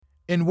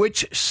In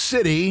which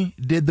city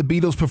did the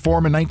Beatles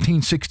perform in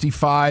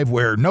 1965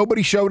 where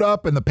nobody showed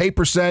up and the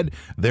paper said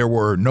there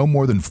were no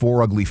more than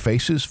 4 ugly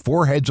faces,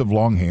 4 heads of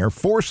long hair,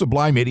 4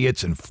 sublime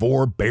idiots, and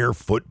 4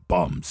 barefoot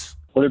bums?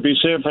 Would it be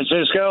San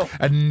Francisco?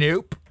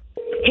 Nope.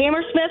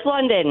 Hammersmith,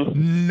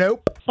 London.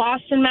 Nope.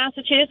 Boston,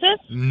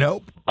 Massachusetts.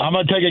 Nope. I'm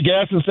going to take a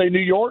guess and say New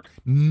York.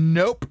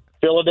 Nope.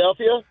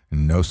 Philadelphia?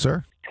 No,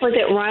 sir. Was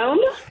it Rome?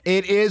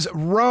 It is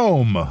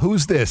Rome.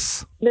 Who's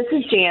this? This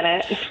is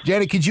Janet.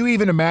 Janet, could you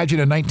even imagine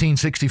in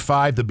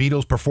 1965 the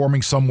Beatles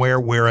performing somewhere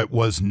where it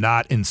was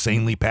not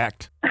insanely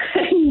packed?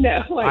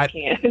 No, I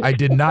can't. I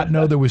did not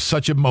know there was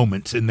such a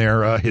moment in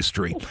their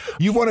history.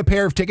 You've won a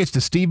pair of tickets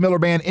to Steve Miller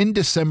Band in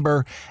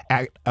December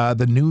at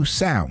the New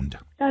Sound.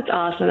 That's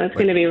awesome. That's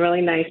going to be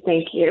really nice.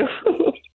 Thank you.